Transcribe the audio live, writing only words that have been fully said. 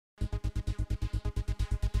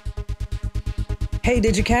Hey,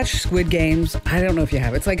 did you catch Squid Games? I don't know if you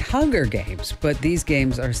have. It's like Hunger Games, but these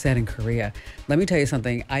games are set in Korea. Let me tell you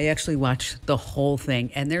something. I actually watched the whole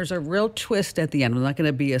thing, and there's a real twist at the end. I'm not going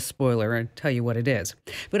to be a spoiler and tell you what it is.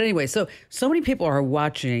 But anyway, so many people are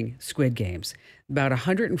watching Squid Games. About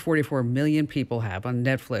 144 million people have on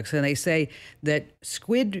Netflix, and they say that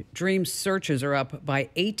Squid Dream searches are up by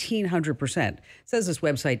 1,800%, says this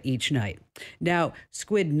website each night. Now,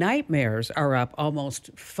 Squid Nightmares are up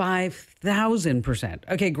almost 5,000%.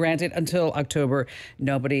 Okay, granted, until October,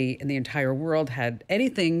 nobody in the entire world had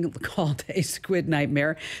anything called a Squid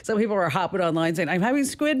Nightmare. Some people are hopping online saying, I'm having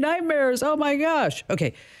Squid Nightmares. Oh my gosh.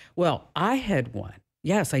 Okay, well, I had one.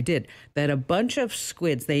 Yes, I did. That a bunch of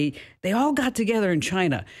squids, they all got together in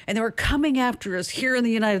China and they were coming after us here in the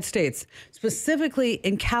United States, specifically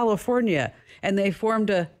in California. And they formed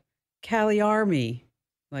a Cali army,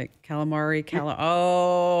 like calamari,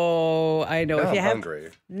 Oh, I know. Now If you I'm have,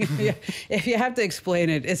 hungry. if you have to explain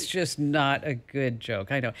it, it's just not a good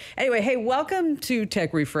joke. I know. Anyway, hey, welcome to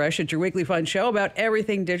Tech Refresh. It's your weekly fun show about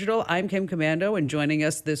everything digital. I'm Kim Komando, and joining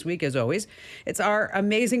us this week, as always, it's our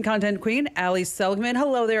amazing content queen, Ali Seligman.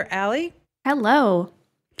 Hello there, Ali. Hello.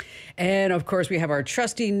 And of course, we have our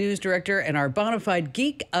trusty news director and our bona fide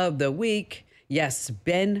geek of the week. Yes,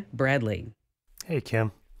 Ben Bradley. Hey,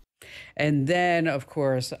 Kim. And then, of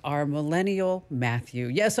course, our millennial Matthew.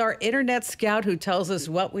 Yes, our internet scout who tells us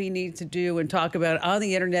what we need to do and talk about on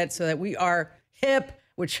the internet so that we are hip,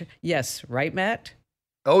 which, yes, right, Matt?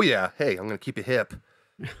 Oh, yeah. Hey, I'm going to keep it hip.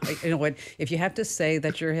 You know what? If you have to say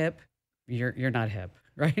that you're hip, you're not hip,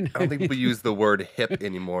 right? I don't think people use the word hip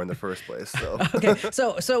anymore in the first place. So Okay,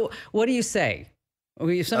 so what do you say?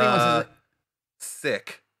 If somebody wants to...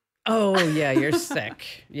 sick. Oh, yeah, you're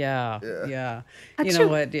sick. Yeah. You know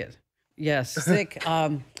what? Yes, sick.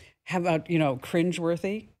 How about,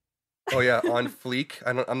 cringeworthy? Oh yeah, on fleek.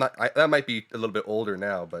 That might be a little bit older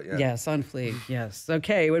now, but yeah. Yes, on fleek. Yes.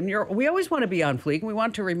 Okay. We always want to be on fleek, and we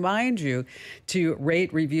want to remind you to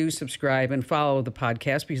rate, review, subscribe, and follow the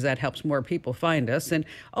podcast because that helps more people find us. And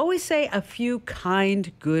always say a few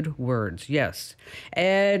kind, good words. Yes.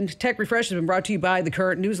 And Tech Refresh has been brought to you by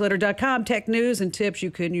thecurrentnewsletter.com. Tech news and tips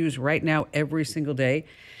you can use right now every single day.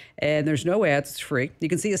 And there's no ads. It's free. You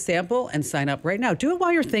can see a sample and sign up right now. Do it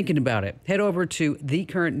while you're thinking about it. Head over to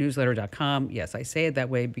thecurrentnewsletter.com. Yes, I say it that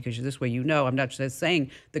way because this way you know I'm not just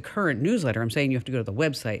saying the current newsletter. I'm saying you have to go to the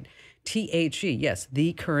website. THE, yes,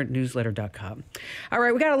 thecurrentnewsletter.com. All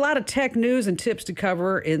right, we got a lot of tech news and tips to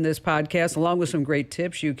cover in this podcast, along with some great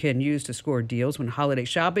tips you can use to score deals when holiday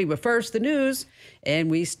shopping. But first, the news,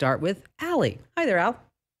 and we start with Ali. Hi there, Al.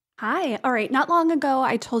 Hi. All right. Not long ago,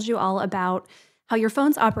 I told you all about how your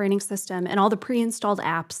phone's operating system and all the pre-installed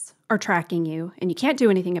apps are tracking you, and you can't do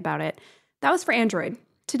anything about it. That was for Android.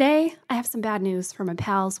 Today, I have some bad news for my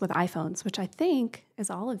pals with iPhones, which I think is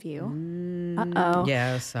all of you. Uh-oh.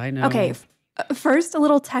 Yes, I know. Okay, first, a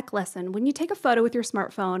little tech lesson. When you take a photo with your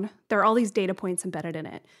smartphone, there are all these data points embedded in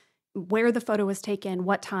it. Where the photo was taken,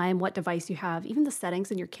 what time, what device you have, even the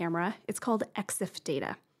settings in your camera. It's called EXIF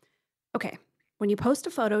data. Okay, when you post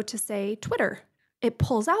a photo to, say, Twitter, it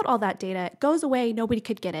pulls out all that data, it goes away, nobody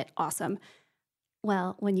could get it. Awesome.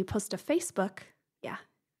 Well, when you post to Facebook, yeah,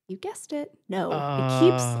 you guessed it. No, it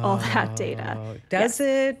keeps all that data. Does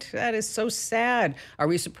it? That is so sad. Are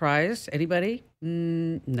we surprised? Anybody?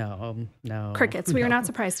 No. Crickets. We are not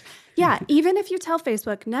surprised. Yeah, even if you tell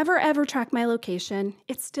Facebook, never ever track my location,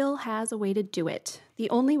 it still has a way to do it. The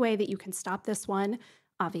only way that you can stop this one,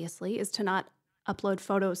 obviously, is to not upload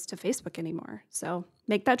photos to Facebook anymore. So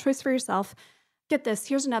make that choice for yourself. Get this,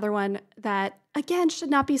 here's another one that, again, should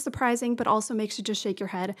not be surprising, but also makes you just shake your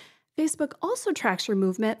head. Facebook also tracks your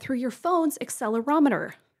movement through your phone's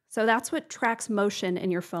accelerometer. So that's what tracks motion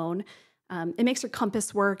in your phone. It makes your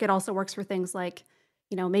compass work. It also works for things like,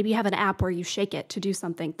 maybe you have an app where you shake it to do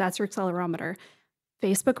something. That's your accelerometer.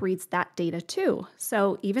 Facebook reads that data too.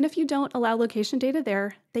 So even if you don't allow location data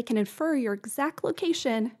there, they can infer your exact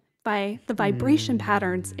location by the vibration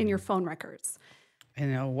patterns in your phone records.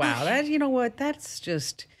 Wow. That, that's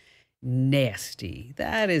just nasty.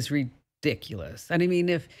 That is ridiculous. And I mean,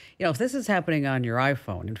 if this is happening on your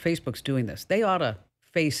iPhone and Facebook's doing this, they ought to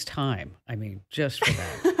FaceTime. I mean, just for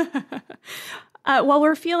that. While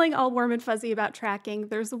we're feeling all warm and fuzzy about tracking,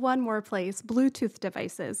 there's one more place, Bluetooth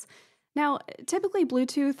devices. Now, typically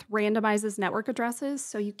Bluetooth randomizes network addresses,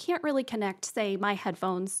 so you can't really connect, say, my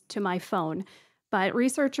headphones to my phone. But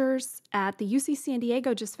researchers at the UC San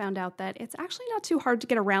Diego just found out that it's actually not too hard to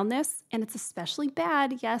get around this, and it's especially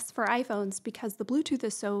bad, yes, for iPhones because the Bluetooth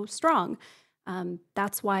is so strong.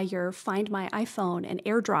 That's why your Find My iPhone and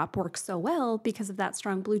AirDrop work so well because of that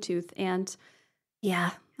strong Bluetooth. And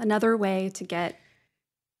yeah, another way to get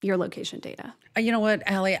your location data. You know what,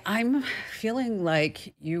 Allie? I'm feeling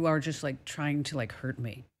like you are just like trying to like hurt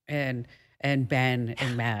me and Ben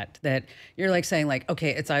and Matt. That you're like saying like,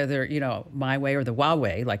 okay, it's either my way or the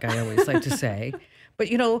Huawei, like I always like to say. But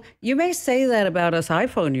you may say that about us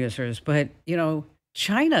iPhone users, but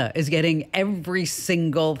China is getting every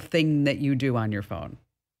single thing that you do on your phone.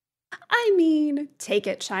 I mean, take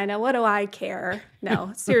it, China. What do I care?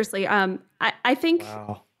 No, seriously. I think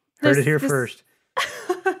Wow. Heard it here first.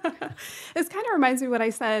 This kind of reminds me of what I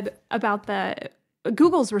said about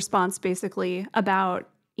Google's response, basically about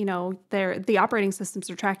the operating systems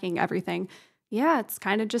are tracking everything. Yeah, it's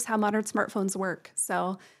kind of just how modern smartphones work.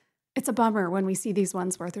 So it's a bummer when we see these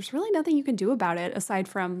ones where there's really nothing you can do about it aside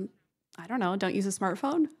from, I don't know, don't use a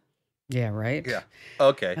smartphone. Yeah, right? Yeah.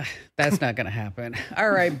 Okay. That's not going to happen.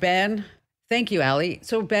 All right, Ben. Thank you, Allie.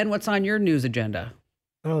 So, Ben, what's on your news agenda?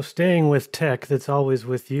 Oh, staying with tech that's always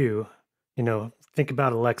with you. Think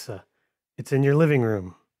about Alexa. It's in your living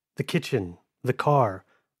room, the kitchen, the car,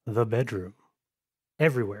 the bedroom,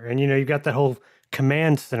 everywhere. And you've got that whole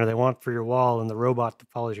command center they want for your wall and the robot that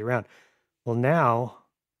follows you around. Well, now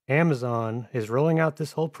Amazon is rolling out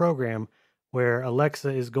this whole program where Alexa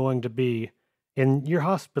is going to be in your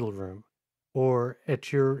hospital room or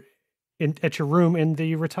at your room in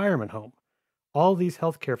the retirement home. All these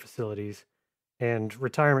healthcare facilities and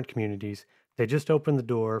retirement communities, they just opened the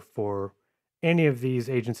door for any of these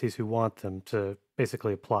agencies who want them to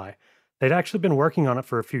basically apply. They'd actually been working on it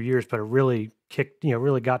for a few years, but it really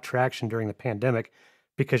really got traction during the pandemic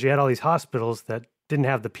because you had all these hospitals that didn't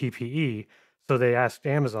have the PPE. So they asked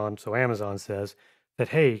Amazon. So Amazon says that,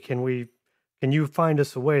 hey, can you find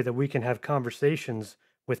us a way that we can have conversations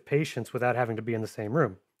with patients without having to be in the same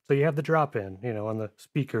room? So you have the drop-in, on the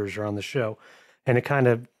speakers or on the show, and it kind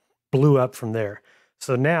of blew up from there.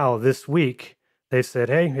 So now this week they said,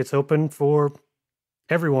 hey, it's open for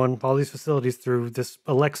everyone, all these facilities through this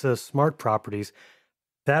Alexa smart properties.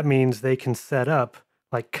 That means they can set up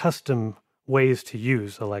like custom ways to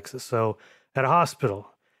use Alexa. So at a hospital,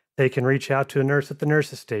 they can reach out to a nurse at the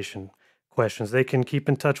nurse's station. Questions. They can keep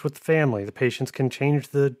in touch with the family. The patients can change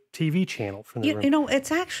the TV channel from the room.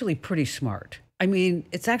 It's actually pretty smart. I mean,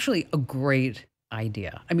 it's actually a great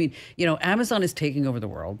idea. I mean, Amazon is taking over the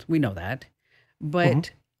world. We know that.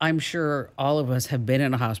 But I'm sure all of us have been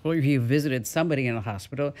in a hospital. If you visited somebody in a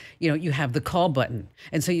hospital, you have the call button.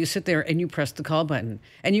 And so you sit there and you press the call button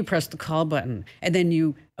and you press the call button. And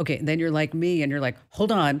then then you're like me and you're like,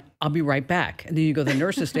 hold on, I'll be right back. And then you go to the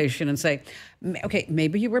nurse's station and say, okay,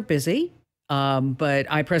 maybe you were busy, but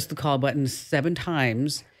I pressed the call button 7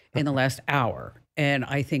 times in the last hour. And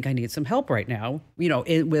I think I need some help right now,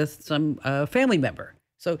 with some family member.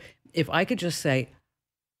 So if I could just say,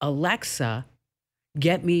 Alexa,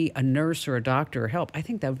 get me a nurse or a doctor or help, I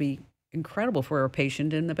think that would be incredible for a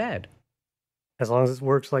patient in the bed. As long as it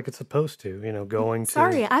works like it's supposed to, going to...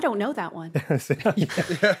 Sorry, I don't know that one.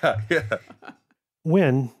 Yeah.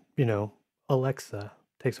 When, Alexa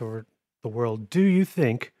takes over the world, do you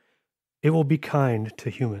think it will be kind to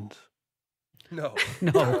humans? No.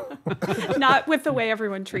 Not with the way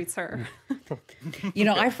everyone treats her.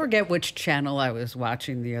 I forget which channel I was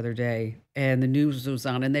watching the other day, and the news was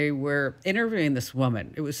on, and they were interviewing this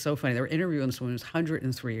woman. It was so funny. They were interviewing this woman who was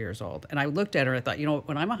 103 years old. And I looked at her, I thought,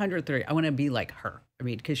 when I'm 103, I want to be like her. I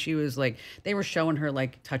mean, because she was like, they were showing her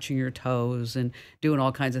like touching her toes and doing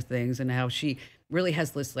all kinds of things, and how she really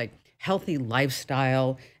has this like healthy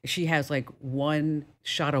lifestyle. She has like 1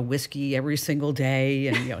 shot of whiskey every single day.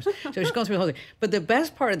 And, so she's going through the whole thing. But the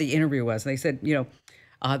best part of the interview was, they said, the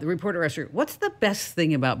reporter asked her, what's the best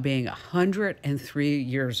thing about being 103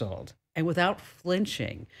 years old? And without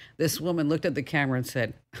flinching, this woman looked at the camera and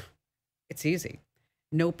said, it's easy.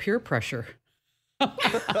 No peer pressure.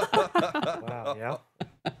 Wow, yeah.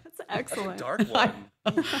 That's excellent. Dark one.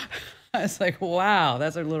 I was like, wow,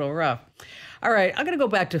 that's a little rough. All right, I'm going to go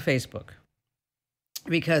back to Facebook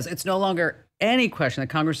because it's no longer any question that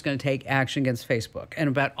Congress is going to take action against Facebook and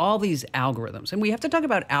about all these algorithms. And we have to talk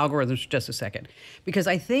about algorithms for just a second, because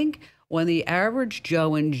I think when the average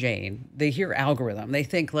Joe and Jane, they hear algorithm, they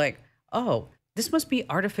think like, oh, this must be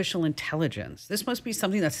artificial intelligence. This must be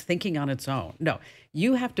something that's thinking on its own. No,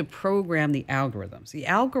 you have to program the algorithms. The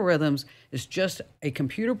algorithms is just a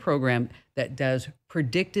computer program that does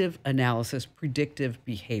predictive analysis, predictive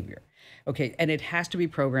behavior. Okay, and it has to be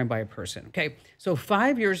programmed by a person. Okay, so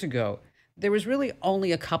 5 years ago, there was really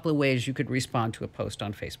only a couple of ways you could respond to a post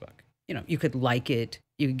on Facebook. You could like it,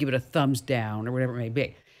 you could give it a thumbs down or whatever it may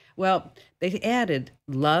be. Well, they added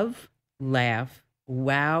love, laugh,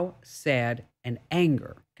 wow, sad, and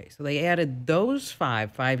anger. Okay, so they added those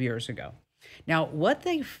 5 years ago. Now, what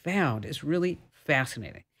they found is really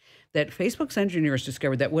fascinating. that Facebook's engineers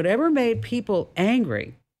discovered that whatever made people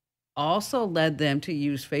angry also led them to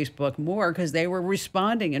use Facebook more because they were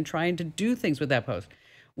responding and trying to do things with that post,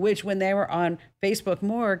 which when they were on Facebook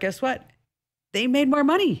more, guess what? They made more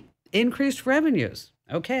money, increased revenues.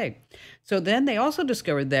 Okay. So then they also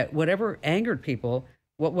discovered that whatever angered people,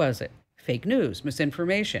 what was it? Fake news,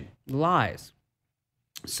 misinformation, lies.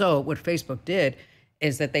 So what Facebook did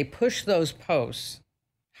is that they pushed those posts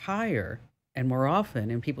higher and more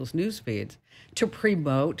often in people's news feeds to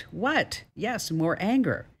promote what? Yes, more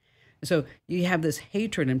anger. So you have this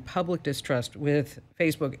hatred and public distrust with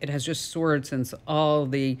Facebook. It has just soared since all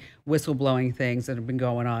the whistleblowing things that have been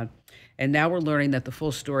going on. And now we're learning that the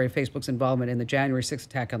full story of Facebook's involvement in the January 6th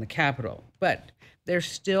attack on the Capitol. But there's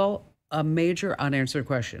still a major unanswered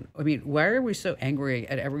question. I mean, why are we so angry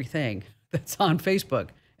at everything that's on Facebook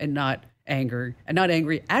and not angry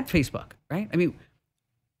at Facebook, right? I mean,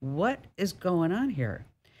 what is going on here?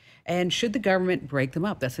 And should the government break them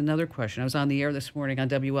up? That's another question. I was on the air this morning on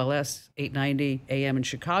WLS 890 AM in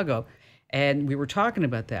Chicago, and we were talking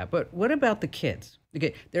about that. But what about the kids?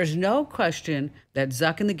 Okay, there's no question that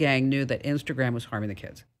Zuck and the gang knew that Instagram was harming the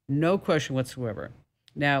kids. No question whatsoever.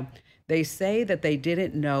 Now, they say that they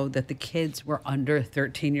didn't know that the kids were under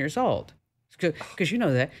 13 years old. Because you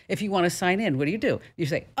know that. If you want to sign in, what do? You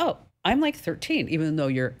say, oh, I'm like 13, even though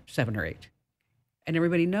you're 7 or 8. And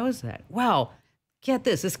everybody knows that. Well, get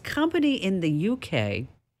this. This company in the UK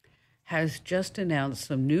has just announced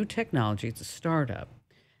some new technology. It's a startup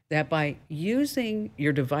that by using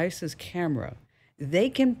your device's camera,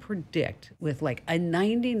 they can predict with like a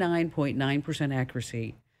 99.9%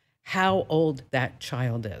 accuracy how old that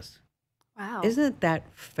child is. Wow. Isn't that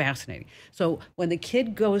fascinating? So when the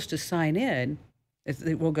kid goes to sign in,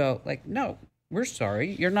 it will go like, no, we're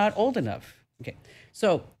sorry, you're not old enough. Okay.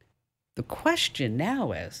 So the question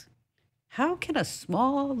now is, how can a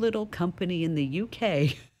small little company in the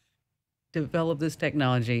UK develop this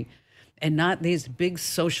technology and not these big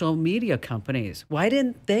social media companies? Why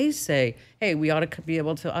didn't they say, hey, we ought to be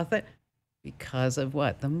able to author? Because of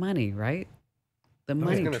what? The money, right? The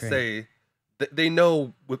money. I was going to say, they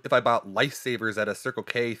know if I bought lifesavers at a Circle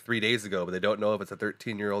K 3 days ago, but they don't know if it's a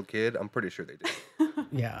 13-year-old kid. I'm pretty sure they do.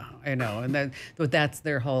 Yeah, I know. And that's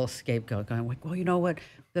their whole scapegoat going like, well, you know what?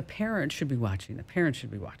 The parents should be watching. The parents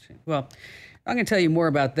should be watching. Well, I'm going to tell you more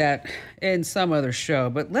about that in some other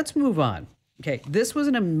show, but let's move on. Okay, this was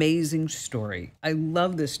an amazing story. I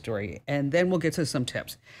love this story. And then we'll get to some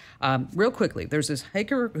tips. Real quickly, there's this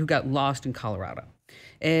hiker who got lost in Colorado.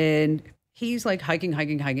 And he's like hiking.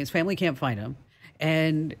 His family can't find him.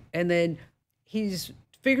 And then he's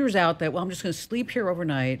figures out that, well, I'm just going to sleep here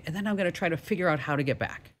overnight, and then I'm going to try to figure out how to get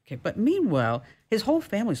back. Okay, but meanwhile, his whole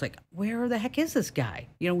family's like, where the heck is this guy?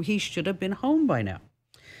 You know, he should have been home by now.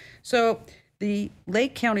 So the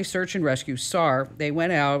Lake County Search and Rescue, SAR, they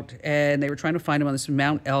went out and they were trying to find him on this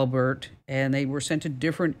Mount Elbert, and they were sent to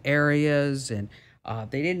different areas, and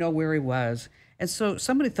they didn't know where he was. And so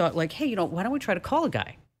somebody thought like, hey, why don't we try to call a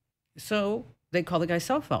guy? So they call the guy's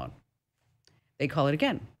cell phone. They call it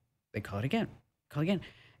again. They call it again. Call again.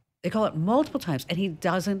 They call it multiple times, and he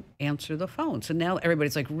doesn't answer the phone. So now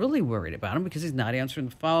everybody's like really worried about him because he's not answering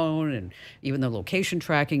the phone, and even the location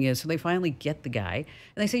tracking is. So they finally get the guy,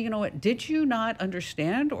 and they say, you know what? Did you not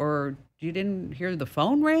understand, or you didn't hear the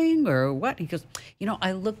phone ring, or what? He goes,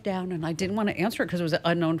 I looked down and I didn't want to answer it because it was an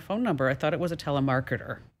unknown phone number. I thought it was a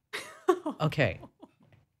telemarketer. Okay.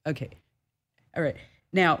 All right.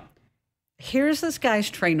 Now, here's this guy's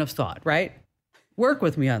train of thought, right? Work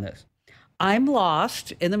with me on this. I'm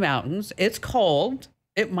lost in the mountains. It's cold.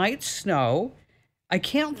 It might snow. I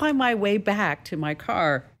can't find my way back to my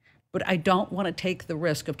car, but I don't want to take the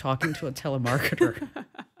risk of talking to a telemarketer.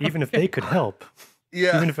 Even if they could help.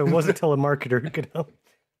 Yeah. Even if it was a telemarketer who could help.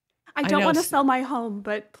 I don't want to sell my home,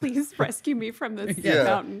 but please rescue me from this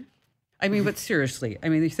mountain. I mean, but seriously,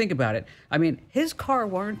 you think about it. His car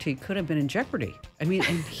warranty could have been in jeopardy. And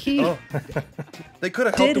he... Oh. They could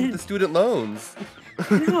have helped him with the student loans.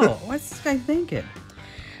 No, what's this guy thinking?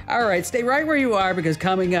 All right, stay right where you are, because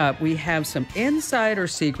coming up, we have some insider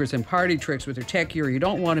secrets and party tricks with your tech gear. You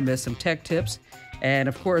don't want to miss some tech tips. And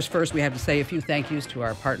of course, first, we have to say a few thank yous to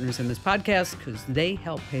our partners in this podcast because they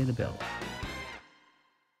help pay the bill.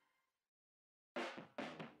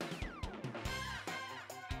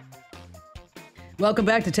 Welcome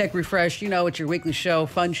back to Tech Refresh. It's your weekly show,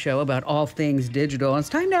 fun show about all things digital. And it's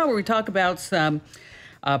time now where we talk about some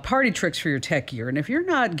party tricks for your tech gear. And if you're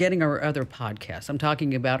not getting our other podcasts, I'm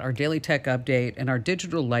talking about our daily tech update and our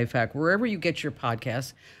digital life hack, wherever you get your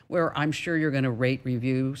podcasts, where I'm sure you're going to rate,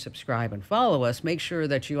 review, subscribe, and follow us. Make sure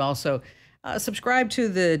that you also Subscribe to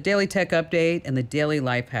the Daily Tech Update and the Daily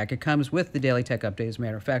Life Hack. It comes with the Daily Tech Update, as a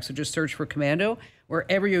matter of fact. So just search for Komando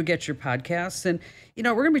wherever you get your podcasts. And,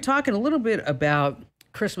 we're going to be talking a little bit about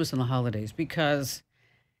Christmas and the holidays because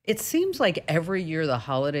it seems like every year the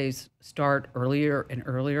holidays start earlier and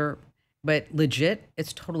earlier, but legit,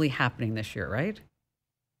 it's totally happening this year, right?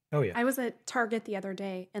 Oh, yeah. I was at Target the other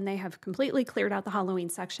day and they have completely cleared out the Halloween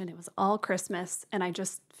section. It was all Christmas. And I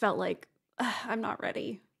just felt like, I'm not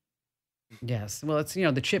ready. Yes. Well, it's,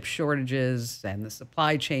 the chip shortages and the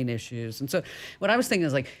supply chain issues. And so what I was thinking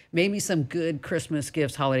is like maybe some good Christmas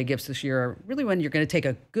gifts, holiday gifts this year are really when you're going to take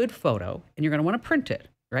a good photo and you're going to want to print it,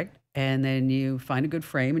 right? And then you find a good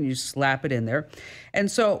frame and you slap it in there. And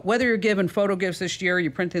so whether you're giving photo gifts this year, you're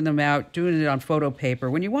printing them out, doing it on photo paper,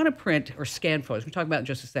 when you want to print or scan photos, we'll talk about it in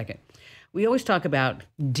just a second. We always talk about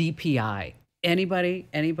DPI. Anybody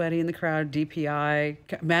in the crowd,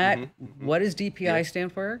 DPI? Matt, what does DPI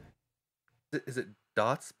stand for? Is it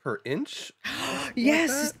dots per inch?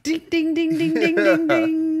 Yes. Ding, ding, ding, ding, ding, ding,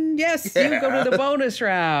 ding. Yes, you go to the bonus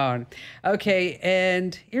round. Okay,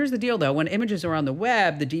 and here's the deal, though. When images are on the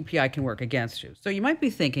web, the DPI can work against you. So you might be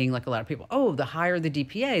thinking, like a lot of people, oh, the higher the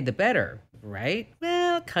DPI, the better, right?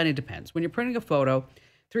 Well, it kind of depends. When you're printing a photo,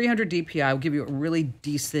 300 DPI will give you a really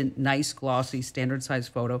decent, nice, glossy,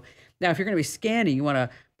 standard-sized photo. Now, if you're going to be scanning, you want to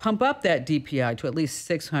pump up that DPI to at least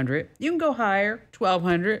 600. You can go higher,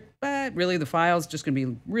 1200, but really the file's just going to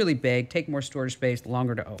be really big, take more storage space,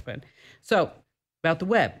 longer to open. So about the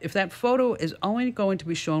web, if that photo is only going to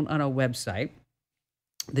be shown on a website,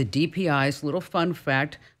 the DPI's little fun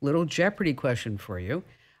fact, little Jeopardy question for you.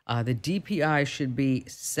 The DPI should be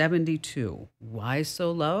 72. Why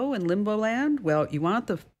so low in limbo land? Well, you want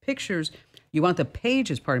the pages,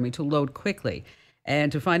 to load quickly.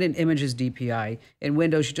 And to find an image's DPI in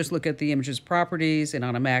Windows, you just look at the image's properties, and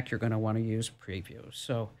on a Mac, you're going to want to use Preview.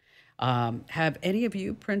 So, have any of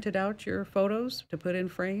you printed out your photos to put in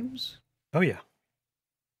frames? Oh, yeah.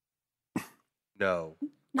 No.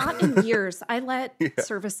 Not in years. I let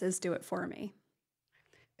services do it for me.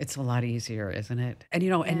 It's a lot easier, isn't it? And,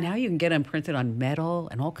 and now you can get them printed on metal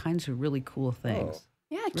and all kinds of really cool things.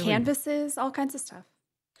 Yeah, really, canvases, all kinds of stuff.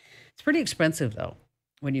 It's pretty expensive, though,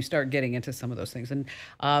 when you start getting into some of those things. And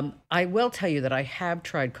I will tell you that I have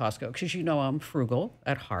tried Costco because I'm frugal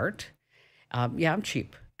at heart. I'm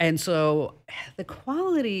cheap. And so the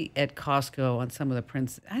quality at Costco on some of the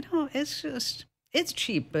prints, it's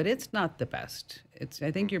cheap, but it's not the best.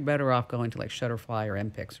 I think you're better off going to like Shutterfly or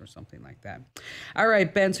MPix or something like that. All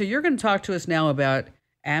right, Ben, so you're going to talk to us now about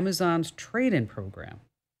Amazon's trade-in program.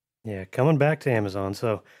 Yeah, coming back to Amazon.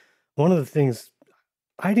 So one of the things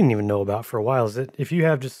I didn't even know about for a while is that if you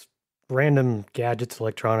have just random gadgets,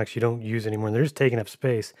 electronics you don't use anymore, and they're just taking up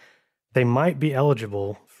space, they might be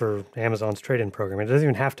eligible for Amazon's trade-in program. It doesn't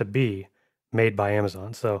even have to be made by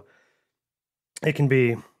Amazon. So it can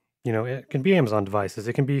be, it can be Amazon devices,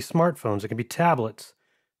 it can be smartphones, it can be tablets,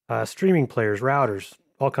 streaming players, routers,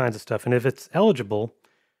 all kinds of stuff. And if it's eligible,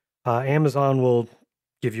 Amazon will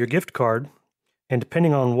give you a gift card, and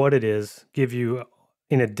depending on what it is, give you,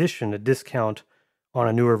 in addition, a discount on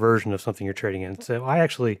a newer version of something you're trading in. So I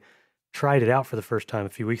actually tried it out for the first time a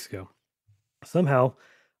few weeks ago. Somehow,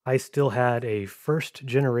 I still had a first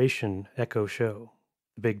generation Echo Show,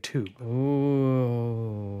 the big tube.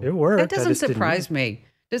 Ooh. It worked. That doesn't surprise me.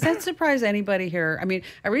 Does that surprise anybody here? I mean,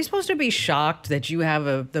 are we supposed to be shocked that you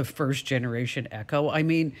have the first generation Echo? I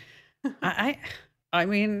mean, I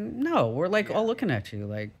mean, no, we're like all looking at you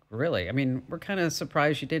like, really? I mean, we're kind of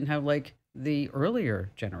surprised you didn't have like the earlier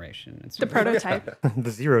generation. It's the prototype.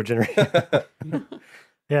 The zero generation.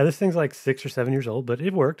 Yeah, this thing's like 6 or 7 years old, but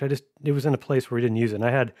it worked. It was in a place where we didn't use it. And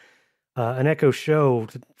I had an Echo Show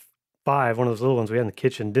 5, one of those little ones we had in the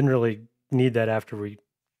kitchen. Didn't really need that after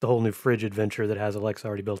the whole new fridge adventure that has Alexa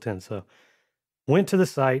already built in. So went to the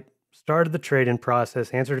site, started the trade-in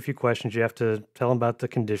process, answered a few questions. You have to tell them about the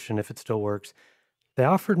condition, if it still works. They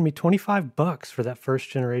offered me $25 for that first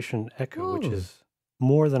generation Echo, which is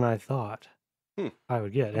more than I thought I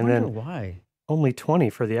would get. And then why? Only 20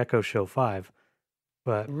 for the Echo Show 5.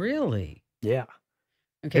 But really? Yeah.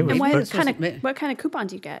 Okay. And what kind of coupon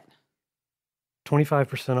do you get?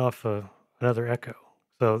 25% off another Echo.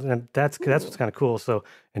 So and that's what's kind of cool. So,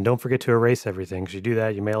 and don't forget to erase everything, because you do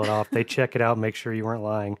that, you mail it off, they check it out, make sure you weren't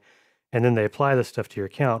lying, and then they apply this stuff to your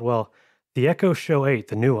account. Well, the Echo Show 8,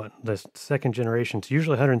 the new one, the second generation, it's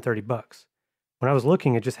usually $130. When I was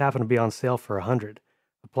looking, it just happened to be on sale for $100.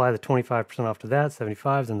 Apply the 25% off to that,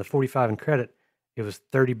 75, then the 45 in credit, it was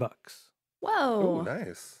 $30. Whoa. Ooh,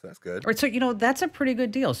 nice. That's good. All right, so that's a pretty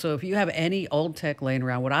good deal. So if you have any old tech laying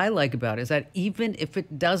around, what I like about it is that even if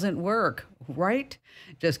it doesn't work, right?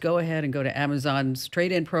 Just go ahead and go to Amazon's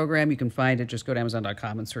trade-in program. You can find it. Just go to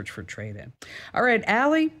Amazon.com and search for trade-in. All right,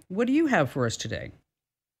 Allie, what do you have for us today?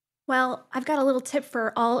 Well, I've got a little tip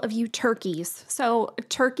for all of you turkeys. So,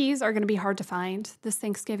 turkeys are going to be hard to find this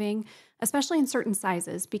Thanksgiving, especially in certain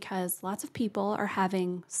sizes, because lots of people are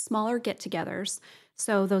having smaller get togethers.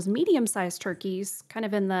 So, those medium sized turkeys, kind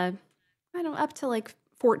of in the, I don't know, up to like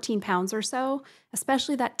 14 pounds or so,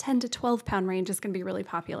 especially that 10 to 12 pound range is going to be really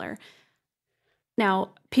popular. Now,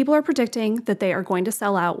 people are predicting that they are going to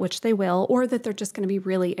sell out, which they will, or that they're just going to be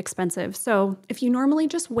really expensive. So if you normally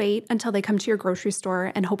just wait until they come to your grocery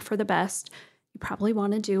store and hope for the best, you probably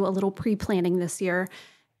want to do a little pre-planning this year.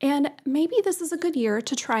 And maybe this is a good year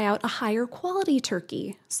to try out a higher quality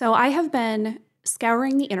turkey. So I have been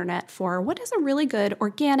scouring the internet for what is a really good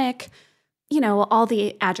organic, all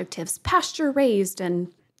the adjectives, pasture raised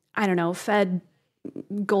and I don't know, fed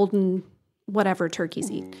golden whatever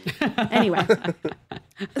turkeys eat. Anyway,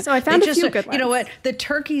 so I found a few good ones. You know what? The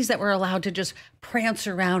turkeys that were allowed to just prance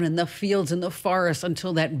around in the fields and the forest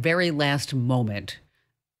until that very last moment.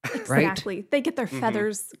 Exactly. Right? They get their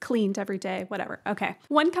feathers cleaned every day, whatever. Okay.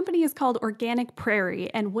 One company is called Organic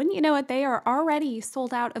Prairie, and wouldn't you know it, they are already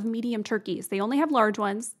sold out of medium turkeys. They only have large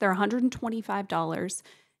ones. They're $125.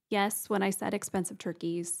 Yes, when I said expensive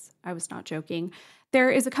turkeys, I was not joking. There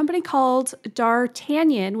is a company called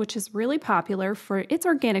D'Artagnan, which is really popular for its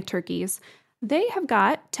organic turkeys. They have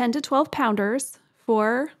got 10 to 12 pounders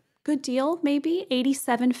for good deal, maybe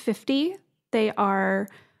 $87.50. They are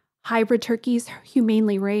hybrid turkeys,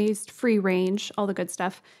 humanely raised, free range, all the good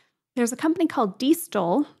stuff. There's a company called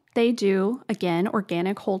Diestel. They do, again,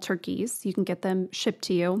 organic whole turkeys. You can get them shipped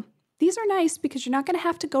to you. These are nice because you're not going to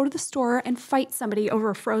have to go to the store and fight somebody over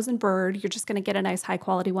a frozen bird. You're just going to get a nice high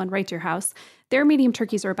quality one right to your house. Their medium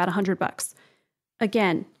turkeys are about $100.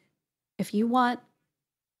 Again, if you want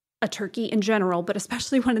a turkey in general, but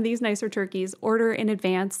especially one of these nicer turkeys, order in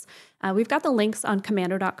advance. We've got the links on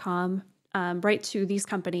Komando.com right to these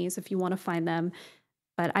companies if you want to find them.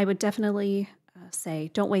 But I would definitely say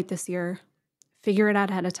don't wait this year. Figure it out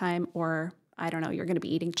ahead of time, or I don't know, you're going to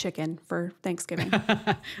be eating chicken for Thanksgiving.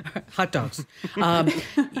 Hot dogs.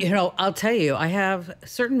 I'll tell you, I have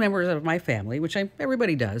certain members of my family, which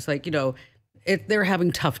everybody does, they're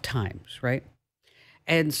having tough times, right?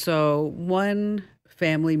 And so one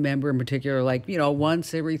family member in particular,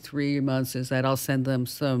 once every 3 months is that I'll send them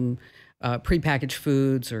some prepackaged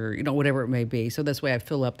foods or, whatever it may be. So this way I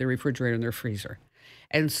fill up their refrigerator and their freezer.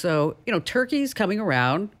 And so, turkey's coming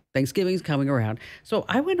around. Thanksgiving's coming around. So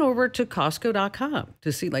I went over to Costco.com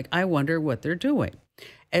to see, I wonder what they're doing.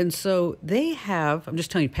 And so they have, I'm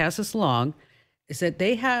just telling you, pass this along, is that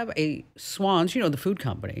they have a Swans, the food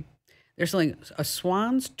company. They're selling a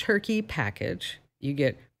Swans turkey package. You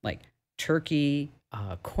get turkey,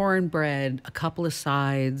 cornbread, a couple of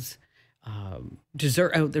sides,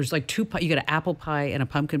 dessert. Oh, there's two pie. You get an apple pie and a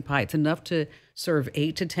pumpkin pie. It's enough to serve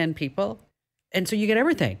 8 to 10 people. And so you get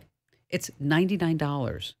everything. It's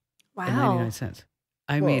 $99. Wow. And 99 cents.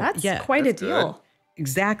 I mean, that's yeah, quite a deal. Good.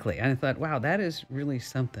 Exactly. And I thought, wow, that is really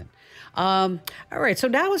something. All right. So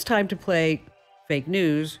now it's time to play Fake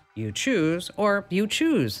News, You Choose, or You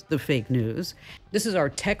Choose the Fake News. This is our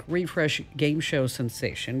tech refresh game show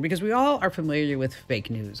sensation because we all are familiar with fake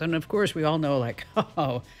news. And of course, we all know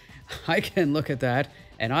oh, I can look at that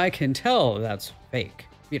and I can tell that's fake,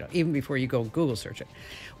 even before you go Google search it.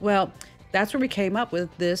 Well, that's where we came up with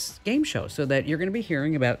this game show so that you're going to be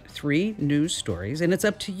hearing about 3 news stories, and it's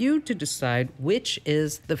up to you to decide which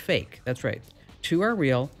is the fake. That's right. 2 are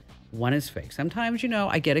real, 1 is fake. Sometimes,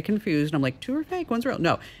 I get it confused, and I'm like, 2 are fake, 1's real.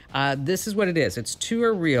 No, this is what it is. It's 2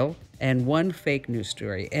 are real and 1 fake news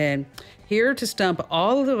story. And here to stump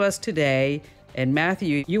all of us today, and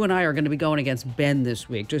Matthew, you and I are going to be going against Ben this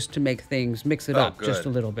week just to make things, mix it up good. just a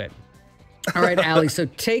little bit. All right, Allie, so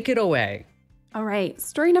take it away. All right,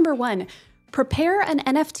 story number 1, prepare an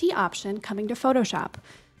NFT option coming to Photoshop.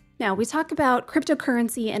 Now, we talk about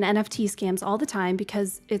cryptocurrency and NFT scams all the time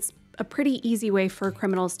because it's a pretty easy way for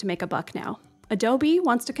criminals to make a buck now. Adobe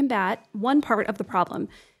wants to combat one part of the problem,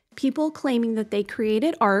 people claiming that they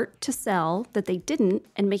created art to sell that they didn't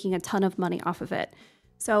and making a ton of money off of it.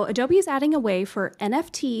 So Adobe is adding a way for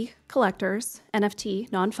NFT collectors, NFT,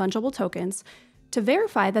 non-fungible tokens, to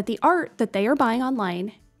verify that the art that they are buying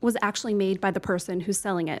online was actually made by the person who's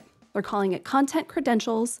selling it. They're calling it content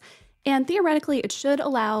credentials, and theoretically it should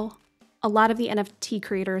allow a lot of the NFT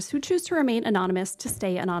creators who choose to remain anonymous to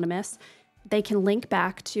stay anonymous. They can link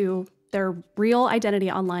back to their real identity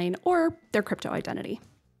online or their crypto identity.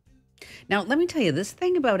 Now, let me tell you, this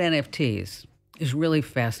thing about NFTs is really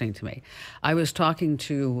fascinating to me. I was talking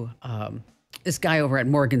to this guy over at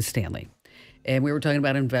Morgan Stanley, and we were talking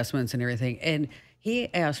about investments and everything. And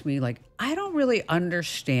he asked me, like, I don't really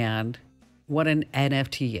understand what an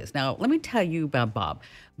NFT is. Now, let me tell you about Bob.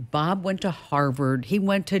 Bob went to Harvard. He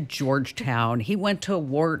went to Georgetown. He went to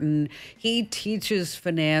Wharton. He teaches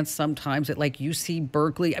finance sometimes at like UC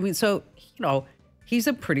Berkeley. I mean, so, he's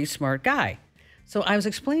a pretty smart guy. So I was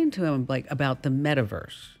explaining to him like about the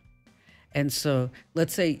metaverse. And so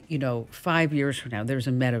let's say, 5 years from now, there's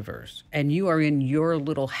a metaverse and you are in your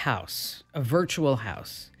little house, a virtual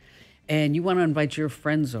house, and you want to invite your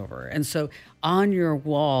friends over. And so on your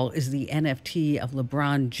wall is the NFT of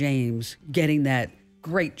LeBron James getting that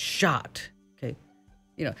great shot. Okay.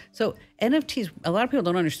 So NFTs, a lot of people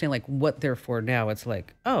don't understand like what they're for now. It's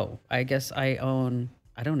like, oh, I guess I own,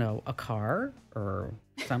 I don't know, a car or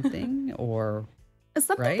something or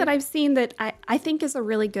Something right? that I've seen that I think is a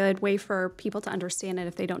really good way for people to understand it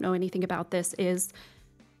if they don't know anything about this is,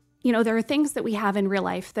 there are things that we have in real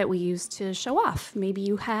life that we use to show off. Maybe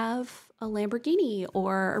you have a Lamborghini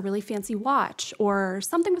or a really fancy watch or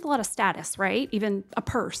something with a lot of status, right? Even a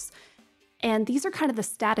purse. And these are kind of the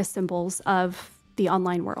status symbols of the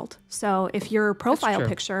online world. So if your profile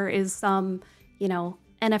picture is some,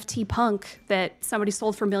 NFT punk that somebody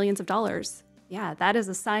sold for millions of dollars, yeah, that is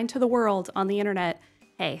a sign to the world on the internet.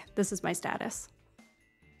 Hey, this is my status.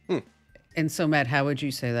 And so, Matt, how would you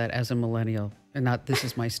say that as a millennial and not this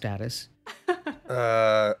is my status? Check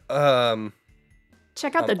out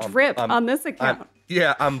the drip on this account.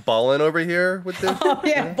 I'm balling over here with this. Oh,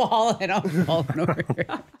 yeah, balling. I'm balling over here.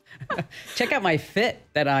 Check out my fit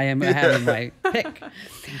that I am having my pick.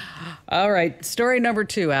 All right, story number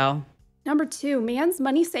 2, Al. Number 2, man's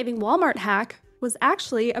money-saving Walmart hack was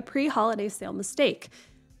actually a pre-holiday sale mistake.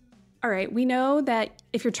 All right, we know that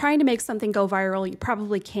if you're trying to make something go viral, you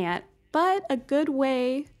probably can't, but a good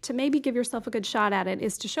way to maybe give yourself a good shot at it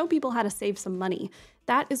is to show people how to save some money.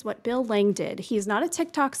 That is what Bill Lang did. He's not a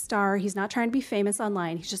TikTok star. He's not trying to be famous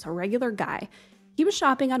online. He's just a regular guy. He was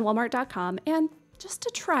shopping on Walmart.com, and just to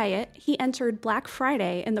try it, he entered Black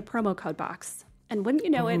Friday in the promo code box. And wouldn't you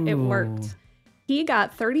know it, it worked. He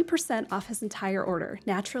got 30% off his entire order.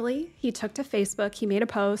 Naturally, he took to Facebook, he made a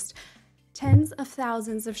post. Tens of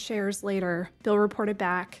thousands of shares later, Bill reported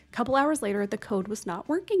back. A couple hours later, the code was not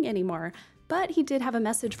working anymore. But he did have a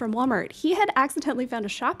message from Walmart. He had accidentally found a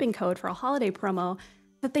shopping code for a holiday promo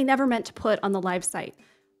that they never meant to put on the live site.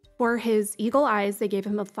 For his eagle eyes, they gave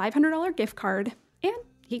him a $500 gift card, and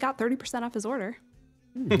he got 30% off his order.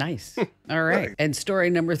 Nice. All right. And story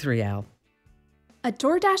number 3, Al. A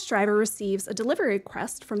DoorDash driver receives a delivery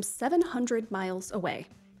request from 700 miles away.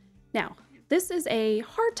 Now, this is a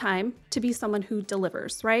hard time to be someone who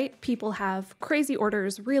delivers, right? People have crazy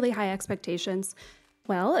orders, really high expectations.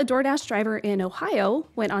 Well, a DoorDash driver in Ohio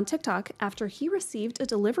went on TikTok after he received a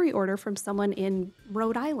delivery order from someone in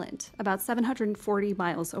Rhode Island, about 740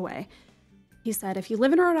 miles away. He said, if you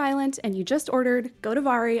live in Rhode Island and you just ordered, go to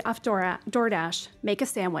Vari off DoorDash, make a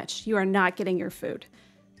sandwich. You are not getting your food.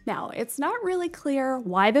 Now, it's not really clear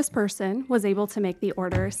why this person was able to make the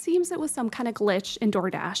order. Seems it was some kind of glitch in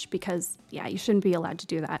DoorDash because, yeah, you shouldn't be allowed to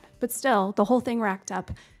do that. But still, the whole thing racked up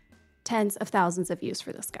tens of thousands of views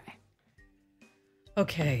for this guy.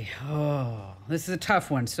 Okay. Oh, this is a tough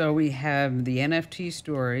one. So we have the NFT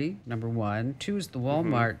story, number 1. 2 is the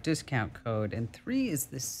Walmart discount code. And 3 is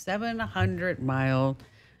the 700-mile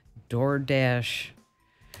DoorDash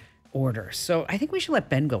order. So I think we should let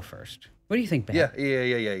Ben go first. What do you think, Ben?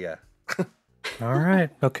 Yeah. All right.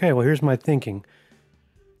 Okay. Well, here's my thinking.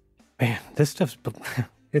 Man, this stuff's,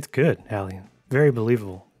 it's good, Allie. Very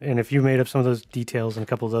believable. And if you made up some of those details and a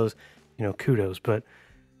couple of those, kudos. But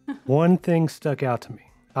one thing stuck out to me.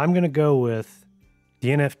 I'm going to go with the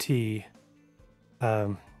NFT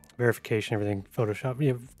verification, everything, Photoshop.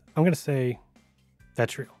 Yeah, I'm going to say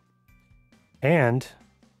that's real. And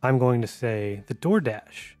I'm going to say the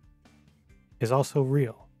DoorDash is also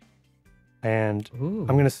real. And I'm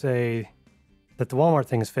going to say that the Walmart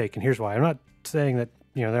thing is fake. And here's why. I'm not saying that,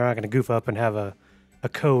 they're not going to goof up and have a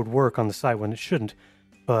code work on the site when it shouldn't.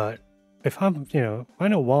 But if I'm, I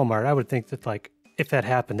know Walmart, I would think that, like, if that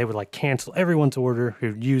happened, they would, cancel everyone's order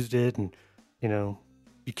who used it. And, you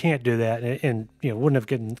can't do that. And wouldn't have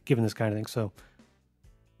given this kind of thing. So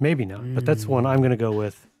maybe not. But that's one I'm going to go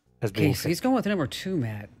with as being so he's going with number 2,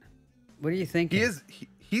 Matt. What do you think?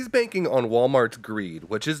 He's banking on Walmart's greed,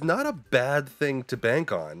 which is not a bad thing to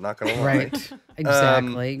bank on, not gonna lie. Right.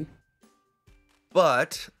 Exactly.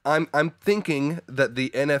 But I'm thinking that the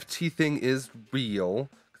NFT thing is real.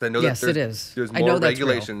 Because I know Yes, that it is. There's I more know that's real.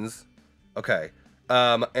 regulations. Okay.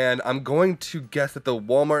 And I'm going to guess that the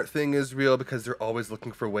Walmart thing is real because they're always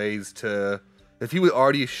looking for ways to. If you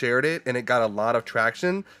already shared it and it got a lot of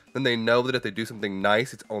traction, then they know that if they do something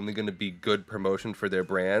nice, it's only going to be good promotion for their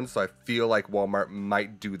brand. So I feel like Walmart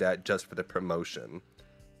might do that just for the promotion.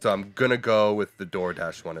 So I'm gonna go with the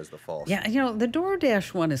DoorDash one as the false. Yeah, the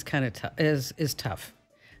DoorDash one is kind of is tough,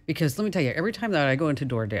 because let me tell you, every time that I go into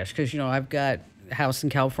DoorDash, because I've got a house in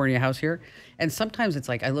California, a house here, and sometimes it's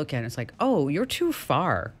like I look at it, it's like, oh, you're too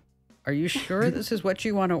far. Are you sure this is what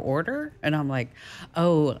you want to order? And I'm like,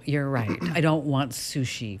 oh, you're right. I don't want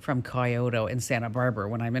sushi from Kyoto in Santa Barbara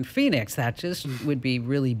when I'm in Phoenix. That just would be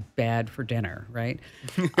really bad for dinner, right?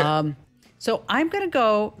 So I'm gonna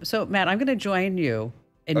go. So Matt, I'm gonna join you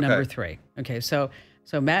in number 3. Okay, so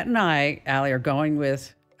Matt and I, Allie, are going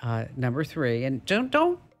with number 3, and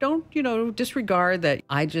don't disregard that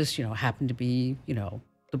I just happen to be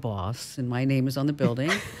the boss and my name is on the building,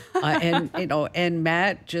 and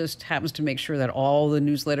Matt just happens to make sure that all the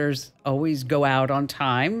newsletters always go out on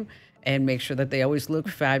time and make sure that they always look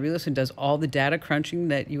fabulous, and does all the data crunching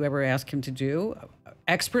that you ever ask him to do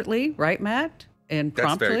expertly, right, Matt? And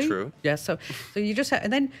promptly. That's very true. Yes. So you just have,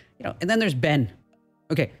 and then there's Ben.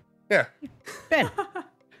 Okay. Yeah. Ben.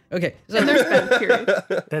 Okay. So There's Ben,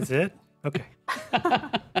 period. That's it? Okay.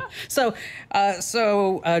 So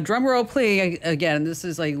drum roll, please. Again, this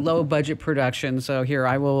is a low budget production. So here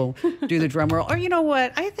I will do the drum roll. Or you know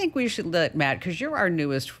what? I think we should let Matt, because you're our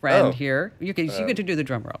newest friend here. You get to do the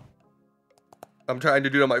drum roll. I'm trying to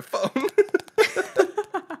do it on my phone.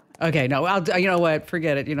 Okay, no, you know what?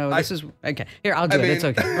 Forget it. This is okay. Here, I'll do it. It's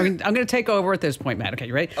okay. I'm going to take over at this point, Matt. Okay,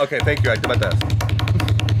 you ready? Okay, thank you. I did my best.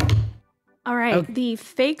 All right. Okay. The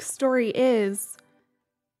fake story is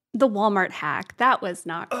the Walmart hack. That was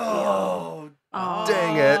not real.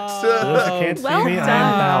 Dang it. Those who can't see me, done.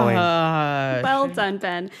 I'm bowing. Well done,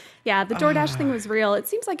 Ben. Yeah, the DoorDash thing was real. It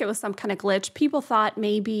seems like it was some kind of glitch. People thought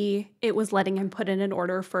maybe it was letting him put in an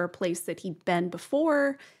order for a place that he'd been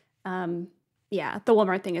before. Yeah, the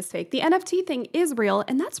Walmart thing is fake. The NFT thing is real,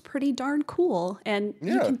 and that's pretty darn cool. And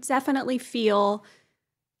you can definitely feel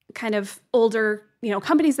kind of older,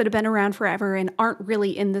 companies that have been around forever and aren't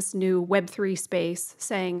really in this new Web3 space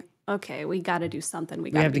saying, okay, we got to do something.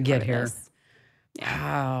 We have to get here. Yeah.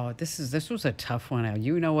 Wow, this was a tough one. Al.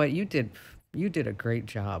 You know what? You did a great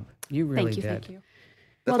job. You really did. Thank you.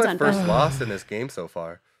 That's well my done, first Ben. loss in this game so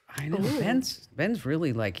far. I know. Ben's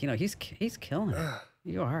really he's killing it.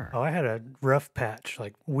 You are. Oh, I had a rough patch,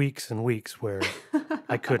 like weeks and weeks, where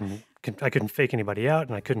I couldn't fake anybody out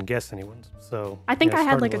and I couldn't guess anyone. So I think I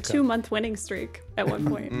had like a 2-month winning streak at one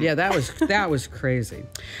point. Yeah, that was crazy.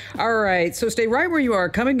 All right, so stay right where you are.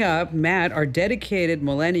 Coming up, Matt, our dedicated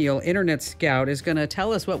millennial internet scout, is going to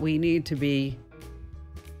tell us what we need to be.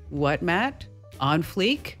 What, Matt? On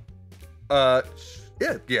fleek?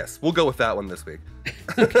 Yes, we'll go with that one this week.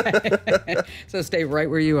 Okay. So stay right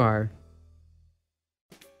where you are.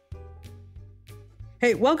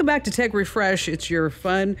 Hey, welcome back to Tech Refresh. It's your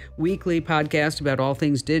fun weekly podcast about all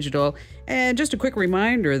things digital. And just a quick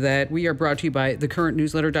reminder that we are brought to you by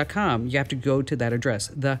thecurrentnewsletter.com. You have to go to that address,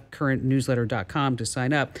 thecurrentnewsletter.com, to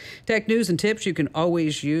sign up. Tech news and tips you can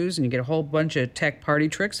always use, and you get a whole bunch of tech party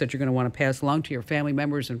tricks that you're going to want to pass along to your family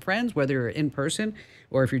members and friends, whether you're in person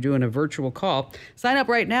or if you're doing a virtual call. Sign up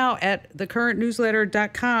right now at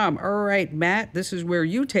thecurrentnewsletter.com. All right, Matt, this is where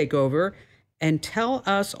you take over and tell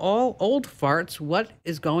us all old farts what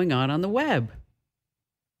is going on the web.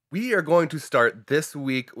 We are going to start this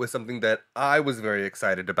week with something that I was very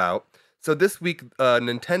excited about. So this week,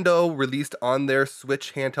 Nintendo released on their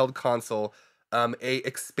Switch handheld console a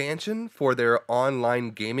expansion for their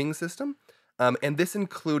online gaming system. And this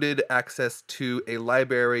included access to a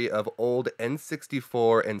library of old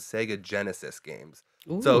N64 and Sega Genesis games.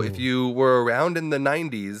 Ooh. So if you were around in the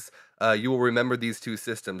 90s, you will remember these two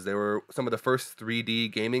systems. They were some of the first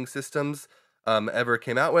 3D gaming systems ever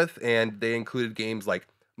came out with, and they included games like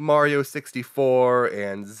Mario 64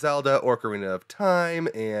 and Zelda Ocarina of Time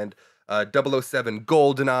and 007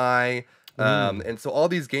 GoldenEye. And so all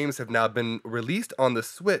these games have now been released on the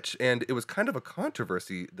Switch, and it was kind of a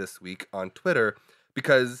controversy this week on Twitter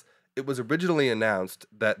because it was originally announced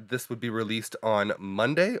that this would be released on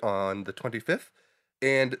Monday, on the 25th.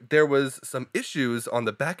 And there was some issues on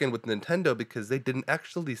the back end with Nintendo because they didn't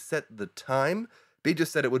actually set the time. They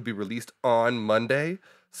just said it would be released on Monday.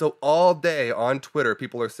 So all day on Twitter,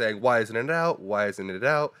 people are saying, why isn't it out? Why isn't it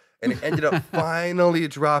out? And it ended up finally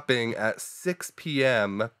dropping at 6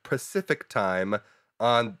 p.m. Pacific time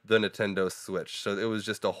on the Nintendo Switch. So it was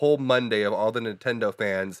just a whole Monday of all the Nintendo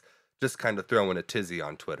fans just kind of throwing a tizzy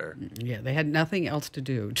on Twitter. Yeah, they had nothing else to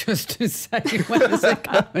do, just to say, when is it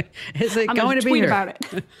coming? Is it I'm going to be tweet here? about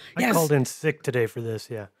it. I called in sick today for this.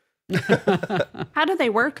 Yeah. How do they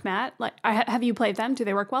work, Matt? Like, have you played them? Do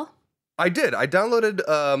they work well? I did. I downloaded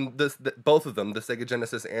both of them, the Sega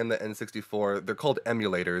Genesis and the N64. They're called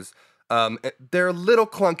emulators. They're a little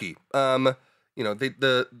clunky.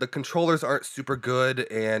 The controllers aren't super good,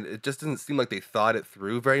 and it just doesn't seem like they thought it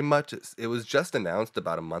through very much. It was just announced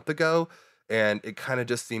about a month ago, and it kind of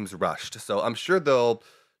just seems rushed. So I'm sure they'll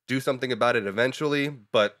do something about it eventually,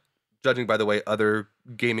 but judging by the way other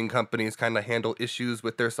gaming companies kind of handle issues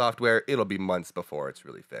with their software, it'll be months before it's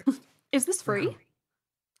really fixed. Is this free?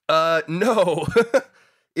 No.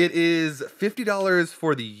 It is $50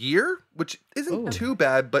 for the year, which isn't too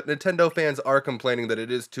bad, but Nintendo fans are complaining that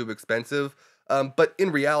it is too expensive. But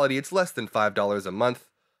in reality, it's less than $5 a month,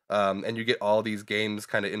 and you get all these games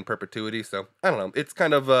kind of in perpetuity. So I don't know. It's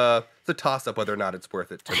kind of it's a toss-up whether or not it's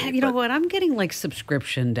worth it to me. You know what? I'm getting like